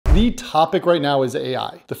The topic right now is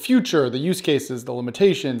AI. The future, the use cases, the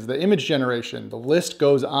limitations, the image generation, the list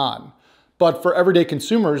goes on. But for everyday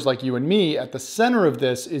consumers like you and me, at the center of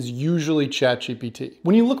this is usually ChatGPT.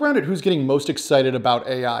 When you look around at who's getting most excited about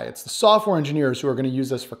AI, it's the software engineers who are going to use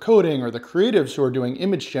this for coding or the creatives who are doing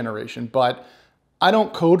image generation. But I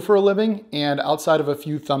don't code for a living, and outside of a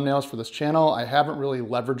few thumbnails for this channel, I haven't really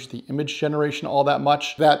leveraged the image generation all that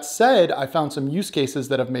much. That said, I found some use cases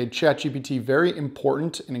that have made ChatGPT very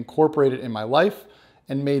important and incorporated in my life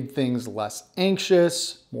and made things less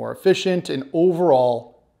anxious, more efficient, and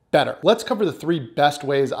overall better. Let's cover the 3 best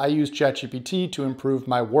ways I use ChatGPT to improve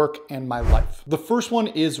my work and my life. The first one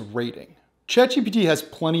is rating. ChatGPT has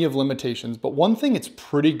plenty of limitations, but one thing it's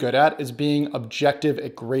pretty good at is being objective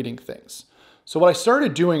at grading things. So what I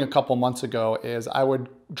started doing a couple months ago is I would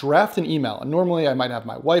draft an email, and normally I might have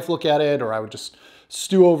my wife look at it or I would just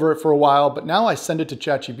stew over it for a while, but now I send it to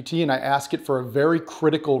ChatGPT and I ask it for a very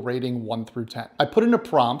critical rating 1 through 10. I put in a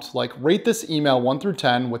prompt like rate this email 1 through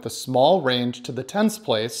 10 with a small range to the tens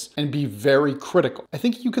place and be very critical. I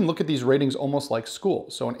think you can look at these ratings almost like school.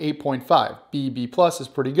 So an 8.5, B plus is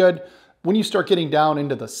pretty good. When you start getting down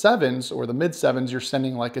into the 7s or the mid 7s, you're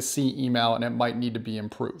sending like a C email and it might need to be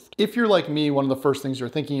improved. If you're like me, one of the first things you're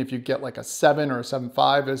thinking if you get like a 7 or a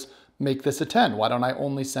 7.5 is make this a 10. Why don't I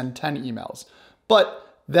only send 10 emails?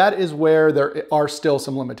 But that is where there are still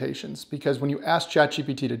some limitations, because when you ask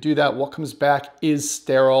ChatGPT to do that, what comes back is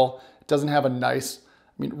sterile. It doesn't have a nice,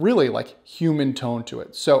 really like human tone to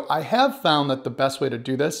it. So I have found that the best way to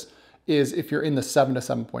do this is if you're in the 7 to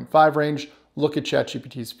 7.5 range, look at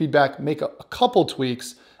ChatGPT's feedback, make a couple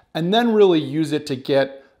tweaks, and then really use it to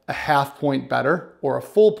get a half point better or a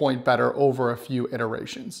full point better over a few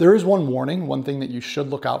iterations. There is one warning, one thing that you should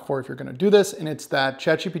look out for if you're gonna do this, and it's that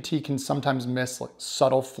ChatGPT can sometimes miss like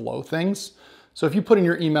subtle flow things. So if you put in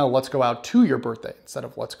your email, let's go out to your birthday instead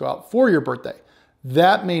of let's go out for your birthday,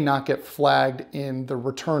 that may not get flagged in the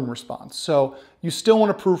return response. So you still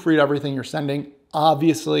wanna proofread everything you're sending,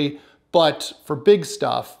 obviously, but for big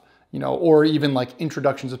stuff, or even like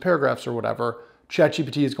introductions of paragraphs or whatever,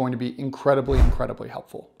 ChatGPT is going to be incredibly, incredibly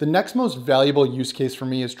helpful. The next most valuable use case for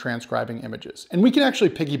me is transcribing images. And we can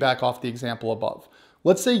actually piggyback off the example above.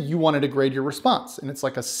 Let's say you wanted to grade your response and it's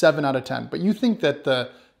like a 7 out of 10, but you think that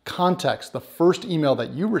the context, the first email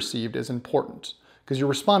that you received is important because you're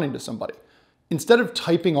responding to somebody. Instead of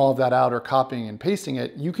typing all of that out or copying and pasting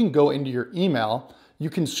it, you can go into your email, you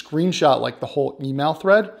can screenshot like the whole email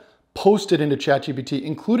thread, post it into ChatGPT,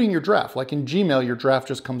 including your draft. Like in Gmail, your draft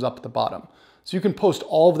just comes up at the bottom. So you can post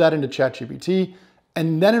all of that into ChatGPT,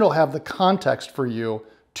 and then it'll have the context for you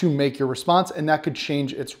to make your response, and that could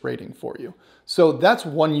change its rating for you. So that's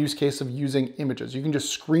one use case of using images. You can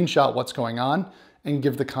just screenshot what's going on and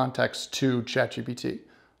give the context to ChatGPT.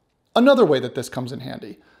 Another way that this comes in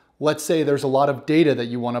handy, let's say there's a lot of data that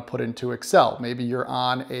you want to put into Excel. Maybe you're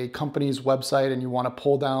on a company's website and you want to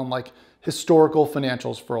pull down like historical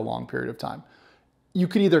financials for a long period of time. You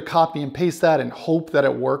could either copy and paste that and hope that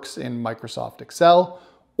it works in Microsoft Excel,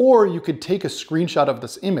 or you could take a screenshot of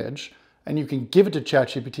this image and you can give it to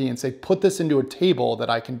ChatGPT and say, put this into a table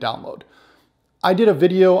that I can download. I did a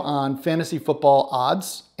video on fantasy football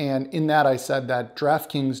odds, and in that I said that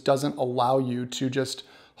DraftKings doesn't allow you to just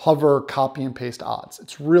hover, copy and paste odds.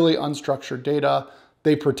 It's really unstructured data.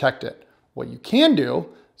 They protect it. What you can do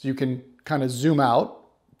is you can kind of zoom out,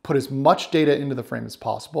 put as much data into the frame as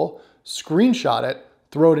possible, screenshot it,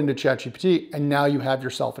 throw it into ChatGPT, and now you have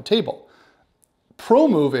yourself a table. Pro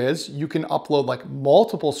move is you can upload like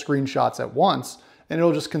multiple screenshots at once, and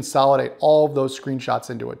it'll just consolidate all of those screenshots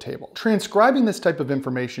into a table. Transcribing this type of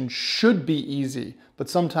information should be easy, but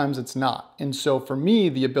sometimes it's not. And so for me,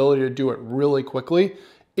 the ability to do it really quickly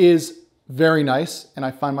is very nice, and I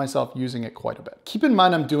find myself using it quite a bit. Keep in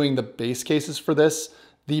mind I'm doing the base cases for this,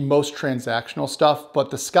 the most transactional stuff, but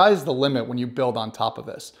the sky's the limit when you build on top of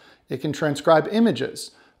this. It can transcribe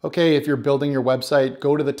images. Okay, if you're building your website,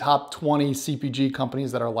 go to the top 20 CPG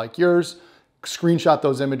companies that are like yours, screenshot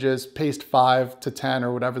those images, paste 5 to 10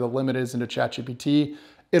 or whatever the limit is into ChatGPT.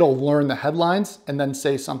 It'll learn the headlines and then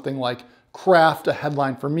say something like, craft a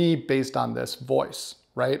headline for me based on this voice,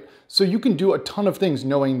 right? So you can do a ton of things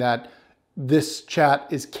knowing that this chat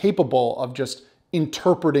is capable of just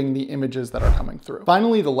interpreting the images that are coming through.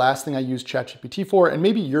 Finally, the last thing I use ChatGPT for, and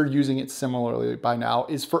maybe you're using it similarly by now,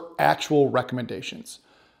 is for actual recommendations.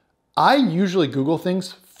 I usually Google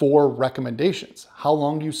things for recommendations. How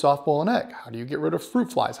long do you softball an egg? How do you get rid of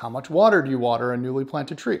fruit flies? How much water do you water a newly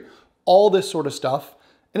planted tree? All this sort of stuff.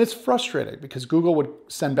 And it's frustrating because Google would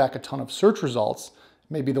send back a ton of search results,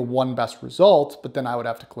 maybe the one best result, but then I would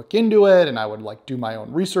have to click into it and I would like do my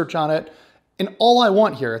own research on it. And all I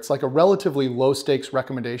want here, it's like a relatively low stakes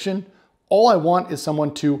recommendation. All I want is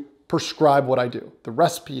someone to prescribe what I do, the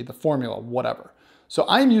recipe, the formula, whatever. So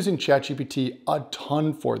I'm using ChatGPT a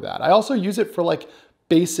ton for that. I also use it for like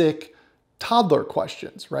basic toddler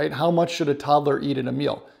questions, right? How much should a toddler eat at a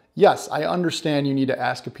meal? Yes, I understand you need to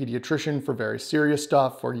ask a pediatrician for very serious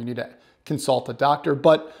stuff, or you need to consult a doctor,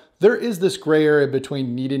 but there is this gray area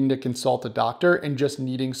between needing to consult a doctor and just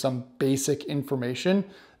needing some basic information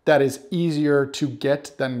that is easier to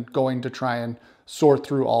get than going to try and sort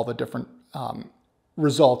through all the different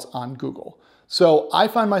results on Google. So I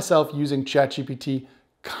find myself using ChatGPT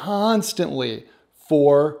constantly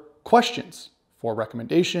for questions, for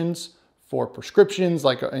recommendations, for prescriptions,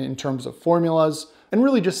 like in terms of formulas, and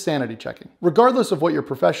really just sanity checking. Regardless of what your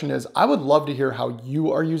profession is, I would love to hear how you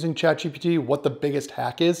are using ChatGPT, what the biggest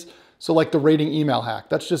hack is. So like the rating email hack,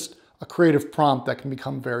 that's just a creative prompt that can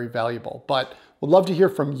become very valuable. But would love to hear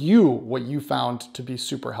from you what you found to be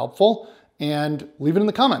super helpful, and leave it in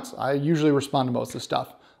the comments. I usually respond to most of the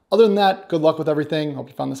stuff. Other than that, good luck with everything. Hope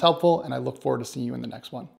you found this helpful, and I look forward to seeing you in the next one.